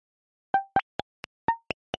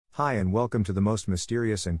Hi and welcome to the most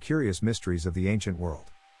mysterious and curious mysteries of the ancient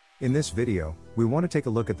world. In this video, we want to take a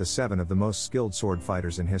look at the 7 of the most skilled sword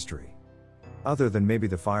fighters in history. Other than maybe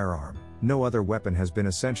the firearm, no other weapon has been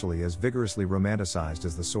essentially as vigorously romanticized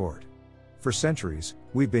as the sword. For centuries,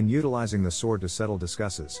 we've been utilizing the sword to settle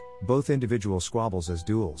discusses, both individual squabbles as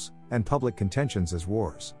duels, and public contentions as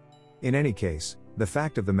wars. In any case, the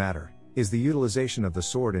fact of the matter is the utilization of the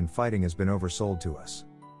sword in fighting has been oversold to us.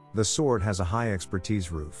 The sword has a high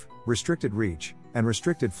expertise roof, restricted reach, and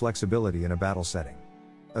restricted flexibility in a battle setting.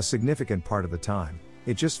 A significant part of the time,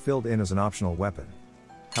 it just filled in as an optional weapon.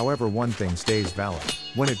 However, one thing stays valid: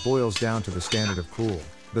 when it boils down to the standard of cool,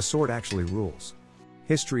 the sword actually rules.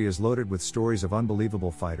 History is loaded with stories of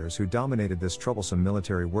unbelievable fighters who dominated this troublesome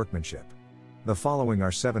military workmanship. The following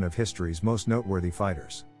are 7 of history's most noteworthy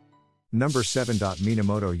fighters. Number 7.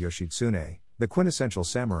 Minamoto Yoshitsune, the quintessential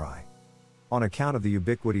samurai. On account of the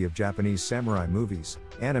ubiquity of Japanese samurai movies,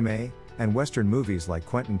 anime, and Western movies like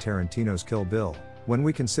Quentin Tarantino's Kill Bill, when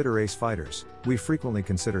we consider ace fighters, we frequently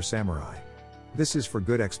consider samurai. This is for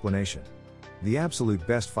good explanation. The absolute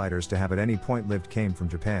best fighters to have at any point lived came from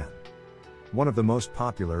Japan. One of the most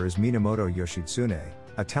popular is Minamoto Yoshitsune,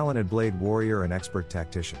 a talented blade warrior and expert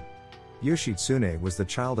tactician. Yoshitsune was the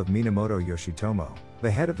child of Minamoto Yoshitomo,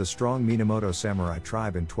 the head of the strong Minamoto samurai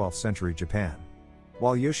tribe in 12th century Japan.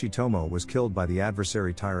 While Yoshitomo was killed by the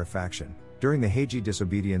adversary Taira faction, during the Heiji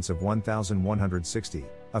disobedience of 1160,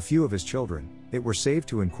 a few of his children, it were saved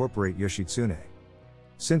to incorporate Yoshitsune.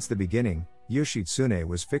 Since the beginning, Yoshitsune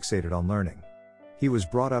was fixated on learning. He was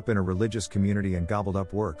brought up in a religious community and gobbled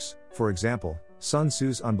up works, for example, Sun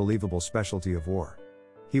Tzu's unbelievable specialty of war.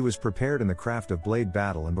 He was prepared in the craft of blade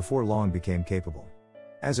battle and before long became capable.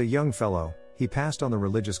 As a young fellow, he passed on the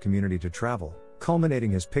religious community to travel, culminating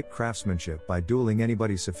his picked craftsmanship by dueling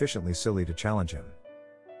anybody sufficiently silly to challenge him.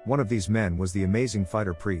 One of these men was the amazing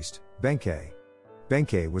fighter priest, Benkei.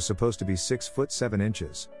 Benkei was supposed to be 6 foot 7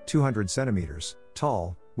 inches, 200 centimeters,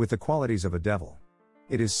 tall, with the qualities of a devil.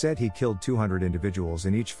 It is said he killed 200 individuals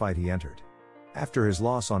in each fight he entered. After his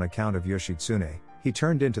loss on account of Yoshitsune, he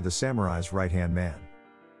turned into the samurai's right-hand man.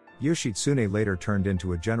 Yoshitsune later turned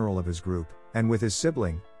into a general of his group, and with his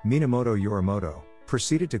sibling, Minamoto Yorimoto,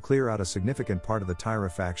 proceeded to clear out a significant part of the Taira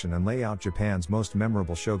faction and lay out Japan's most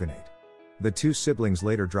memorable shogunate. The two siblings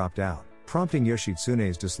later dropped out, prompting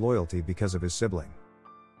Yoshitsune's disloyalty because of his sibling.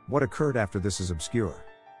 What occurred after this is obscure.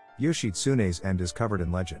 Yoshitsune's end is covered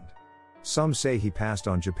in legend. Some say he passed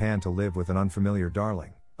on Japan to live with an unfamiliar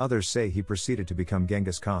darling, others say he proceeded to become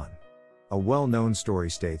Genghis Khan. A well-known story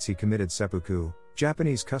states he committed seppuku,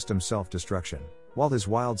 Japanese custom self-destruction, while his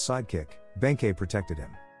wild sidekick, Benkei, protected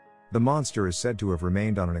him. The monster is said to have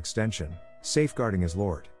remained on an extension, safeguarding his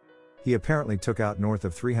lord. He apparently took out north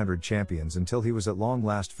of 300 champions until he was at long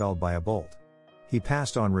last felled by a bolt. He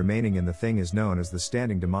passed on, remaining in the thing is known as the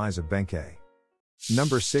standing demise of Benkei.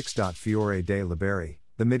 Number 6. Fiore de Liberi,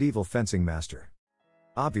 the medieval fencing master.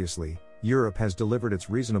 Obviously, Europe has delivered its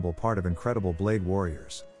reasonable part of incredible blade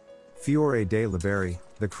warriors. Fiore de Liberi,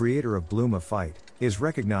 the creator of Bloom of Fight, is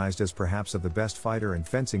recognized as perhaps of the best fighter and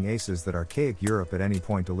fencing aces that archaic Europe at any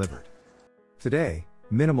point delivered. Today,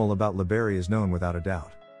 minimal about Liberi is known without a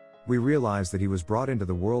doubt. We realize that he was brought into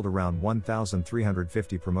the world around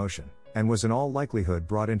 1350 promotion, and was in all likelihood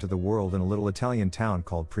brought into the world in a little Italian town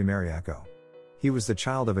called Primeriaco. He was the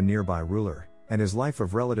child of a nearby ruler, and his life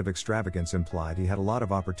of relative extravagance implied he had a lot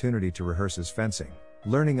of opportunity to rehearse his fencing,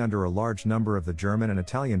 learning under a large number of the German and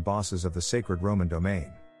Italian bosses of the sacred Roman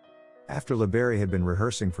domain. After Liberi had been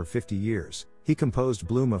rehearsing for 50 years, he composed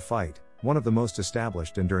Bloom of Fight, one of the most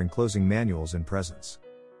established and enduring closing manuals in presence.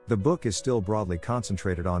 The book is still broadly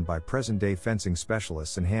concentrated on by present-day fencing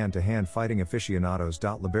specialists and hand-to-hand fighting aficionados.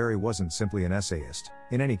 Liberi wasn't simply an essayist,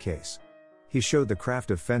 in any case. He showed the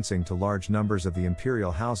craft of fencing to large numbers of the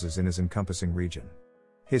imperial houses in his encompassing region.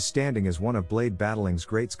 His standing as one of blade battling's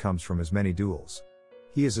greats comes from his many duels.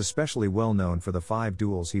 He is especially well known for the 5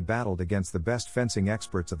 duels he battled against the best fencing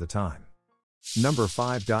experts of the time. Number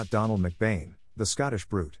 5. Donald McBane, the Scottish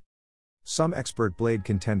brute. Some expert blade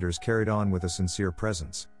contenders carried on with a sincere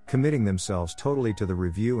presence, committing themselves totally to the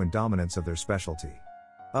review and dominance of their specialty.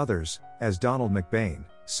 Others, as Donald McBane,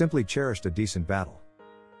 simply cherished a decent battle.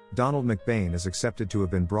 Donald McBane is accepted to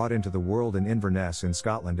have been brought into the world in Inverness in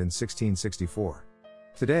Scotland in 1664.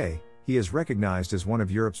 Today, he is recognized as one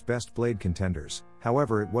of Europe's best blade contenders,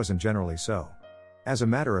 however it wasn't generally so. As a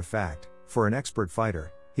matter of fact, for an expert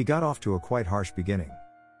fighter, he got off to a quite harsh beginning.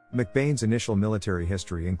 McBane's initial military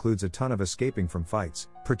history includes a ton of escaping from fights,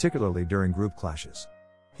 particularly during group clashes.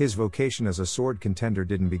 His vocation as a sword contender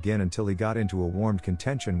didn't begin until he got into a warmed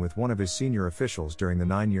contention with one of his senior officials during the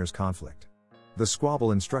 9 Years' conflict. The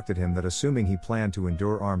squabble instructed him that assuming he planned to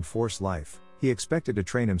endure armed force life, he expected to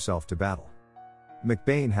train himself to battle.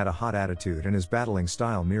 McBane had a hot attitude and his battling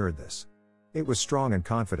style mirrored this. It was strong and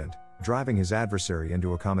confident, driving his adversary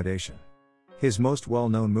into accommodation. His most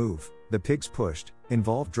well-known move, the pig's pushed,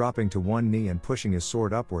 involved dropping to one knee and pushing his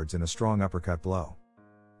sword upwards in a strong uppercut blow.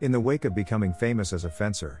 In the wake of becoming famous as a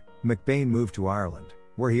fencer, McBane moved to Ireland,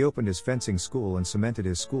 where he opened his fencing school and cemented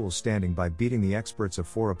his school's standing by beating the experts of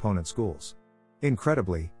 4 opponent schools.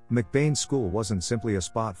 Incredibly, McBane's school wasn't simply a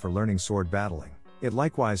spot for learning sword battling, it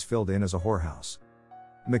likewise filled in as a whorehouse.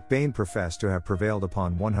 McBane professed to have prevailed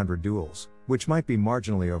upon 100 duels, which might be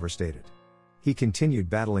marginally overstated. He continued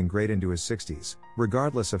battling great into his 60s,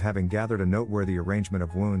 regardless of having gathered a noteworthy arrangement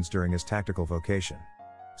of wounds during his tactical vocation.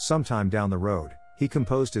 Sometime down the road, he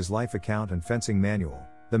composed his life account and fencing manual,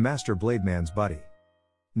 The Master Blademan's Buddy.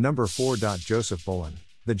 Number 4. Joseph Bologne,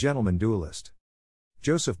 the Gentleman Duelist.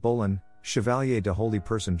 Joseph Bologne, Chevalier de Holy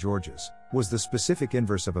Person Georges, was the specific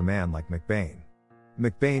inverse of a man like McBane.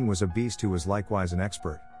 McBane was a beast who was likewise an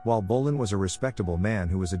expert, while Bologne was a respectable man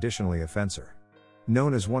who was additionally a fencer.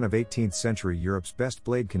 Known as one of 18th century Europe's best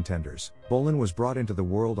blade contenders, Bologne was brought into the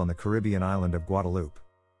world on the Caribbean island of Guadeloupe.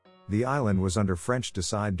 The island was under French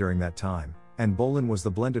decide during that time, and Bologne was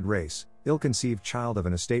the blended race, ill-conceived child of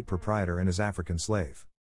an estate proprietor and his African slave.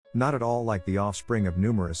 Not at all like the offspring of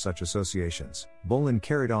numerous such associations, Bologne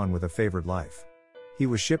carried on with a favored life. He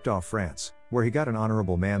was shipped off France, where he got an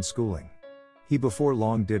honorable man's schooling. He before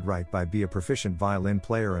long did right by be a proficient violin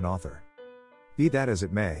player and author. Be that as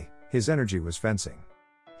it may, his energy was fencing.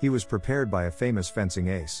 He was prepared by a famous fencing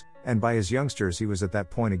ace, and by his youngsters he was at that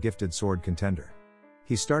point a gifted sword contender.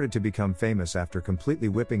 He started to become famous after completely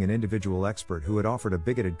whipping an individual expert who had offered a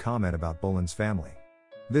bigoted comment about Bologne's family.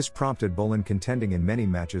 This prompted Bologne contending in many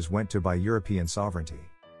matches went to by European sovereignty.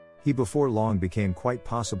 He before long became quite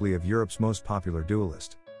possibly of Europe's most popular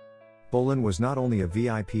duelist. Bologne was not only a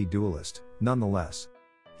VIP duelist, nonetheless.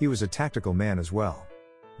 He was a tactical man as well.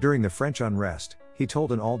 During the French unrest, he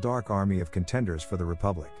told an all-dark army of contenders for the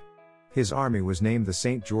Republic. His army was named the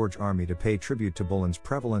St. George Army to pay tribute to Bologne's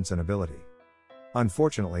prevalence and ability.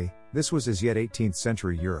 Unfortunately, this was as yet 18th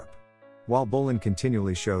century Europe. While Bologne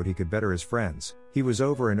continually showed he could better his friends, he was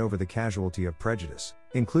over and over the casualty of prejudice,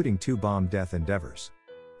 including 2 bomb death endeavors.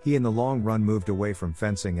 He in the long run moved away from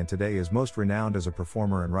fencing and today is most renowned as a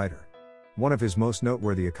performer and writer. One of his most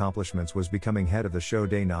noteworthy accomplishments was becoming head of the Show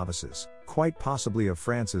des Novices, quite possibly of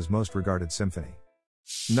France's most regarded symphony.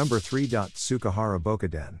 Number 3. Tsukahara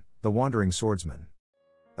Bokuden, the Wandering Swordsman.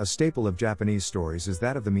 A staple of Japanese stories is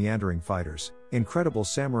that of the meandering fighters, incredible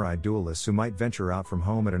samurai duelists who might venture out from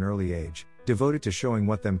home at an early age, devoted to showing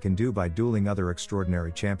what them can do by dueling other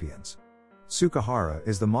extraordinary champions. Tsukahara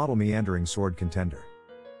is the model meandering sword contender.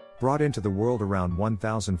 Brought into the world around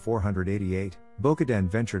 1488, Bokuden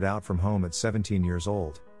ventured out from home at 17 years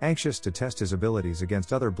old, anxious to test his abilities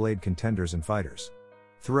against other blade contenders and fighters.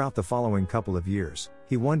 Throughout the following couple of years,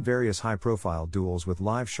 he won various high-profile duels with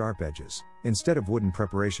live sharp edges, instead of wooden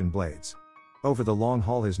preparation blades. Over the long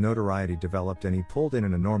haul his notoriety developed and he pulled in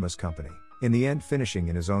an enormous company, in the end finishing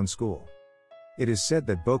in his own school. It is said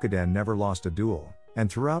that Bokuden never lost a duel,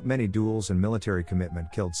 and throughout many duels and military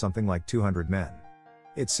commitment killed something like 200 men.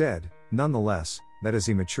 It said, nonetheless, that as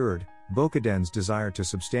he matured, Bokuden's desire to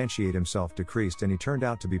substantiate himself decreased and he turned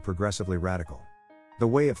out to be progressively radical. The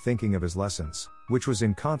way of thinking of his lessons, which was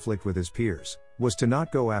in conflict with his peers, was to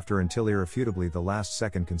not go after until irrefutably the last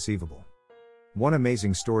second conceivable. One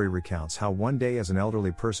amazing story recounts how one day as an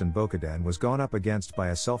elderly person Bokuden was gone up against by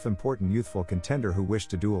a self-important youthful contender who wished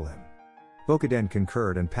to duel him. Bokuden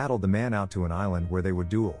concurred and paddled the man out to an island where they would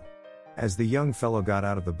duel. As the young fellow got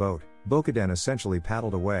out of the boat, Bokuden essentially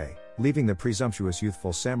paddled away, leaving the presumptuous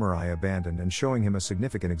youthful samurai abandoned and showing him a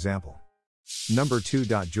significant example. Number 2.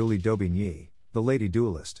 Julie d'Aubigny, the Lady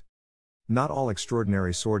Duelist. Not all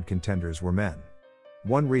extraordinary sword contenders were men.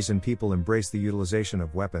 One reason people embrace the utilization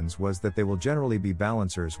of weapons was that they will generally be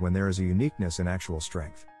balancers when there is a uniqueness in actual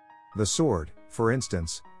strength. The sword, for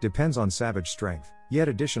instance, depends on savage strength, yet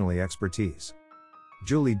additionally expertise.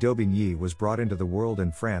 Julie d'Aubigny was brought into the world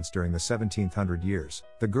in France during the 1700 years,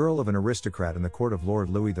 the girl of an aristocrat in the court of Lord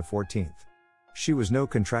Louis XIV. She was no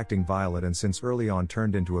contracting violet and since early on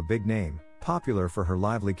turned into a big name, popular for her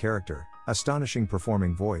lively character, astonishing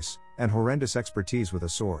performing voice, and horrendous expertise with a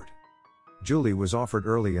sword. Julie was offered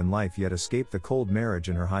early in life yet escaped the cold marriage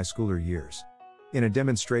in her high schooler years. In a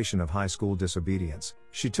demonstration of high school disobedience,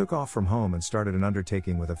 she took off from home and started an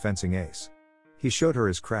undertaking with a fencing ace. He showed her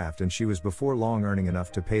his craft and she was before long earning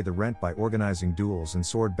enough to pay the rent by organizing duels and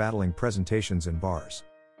sword battling presentations in bars.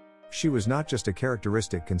 She was not just a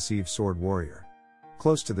characteristic conceived sword warrior.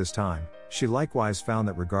 Close to this time, she likewise found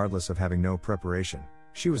that regardless of having no preparation,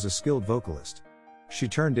 she was a skilled vocalist. She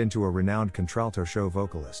turned into a renowned contralto show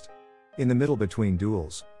vocalist. In the middle between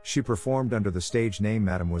duels, she performed under the stage name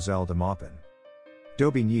Mademoiselle de Maupin.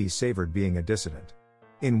 Daubigny savored being a dissident.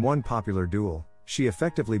 In one popular duel, she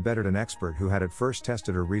effectively bettered an expert who had at first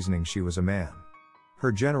tested her reasoning she was a man.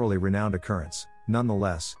 Her generally renowned occurrence,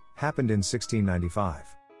 nonetheless, happened in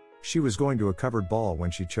 1695. She was going to a covered ball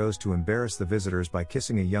when she chose to embarrass the visitors by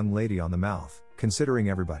kissing a young lady on the mouth, considering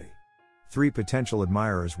everybody. 3 potential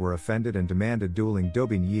admirers were offended and demanded dueling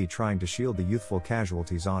Daubigny, trying to shield the youthful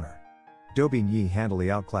casualty's honor. Daubigny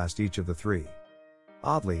handily outclassed each of the 3.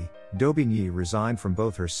 Oddly, Daubigny resigned from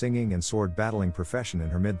both her singing and sword battling profession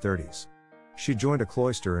in her mid-30s. She joined a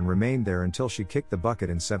cloister and remained there until she kicked the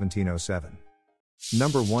bucket in 1707.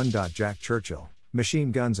 Number 1. Jack Churchill,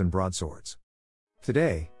 Machine Guns and Broadswords.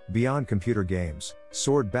 Today, beyond computer games,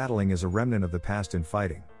 sword battling is a remnant of the past in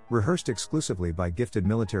fighting, rehearsed exclusively by gifted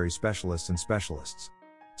military specialists and specialists.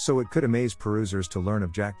 So it could amaze perusers to learn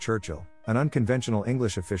of Jack Churchill, an unconventional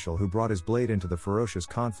English official who brought his blade into the ferocious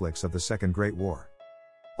conflicts of the Second Great War.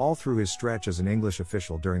 All through his stretch as an English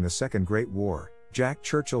official during the Second Great War, Jack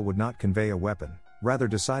Churchill would not convey a weapon, rather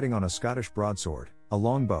deciding on a Scottish broadsword, a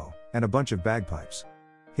longbow, and a bunch of bagpipes.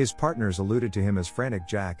 His partners alluded to him as Frantic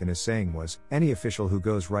Jack, and his saying was, "Any official who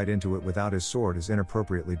goes right into it without his sword is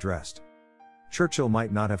inappropriately dressed." Churchill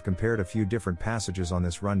might not have compared a few different passages on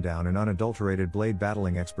this rundown in unadulterated blade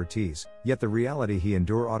battling expertise, yet the reality he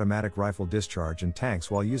endured automatic rifle discharge and tanks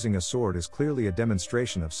while using a sword is clearly a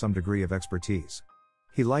demonstration of some degree of expertise.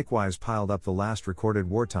 He likewise piled up the last recorded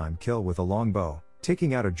wartime kill with a longbow,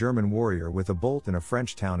 taking out a German warrior with a bolt in a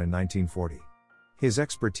French town in 1940. His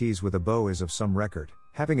expertise with a bow is of some record,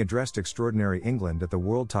 having addressed Extraordinary England at the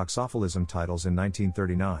World Toxophilism titles in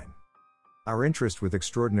 1939. Our interest with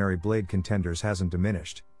extraordinary blade contenders hasn't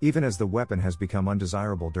diminished, even as the weapon has become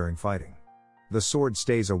undesirable during fighting. The sword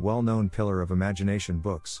stays a well-known pillar of imagination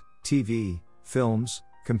books, TV, films,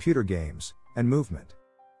 computer games, and movement.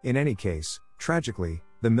 In any case, tragically,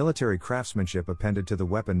 the military craftsmanship appended to the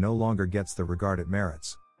weapon no longer gets the regard it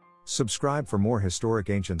merits. Subscribe for more historic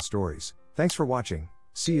ancient stories. Thanks for watching.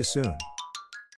 See you soon.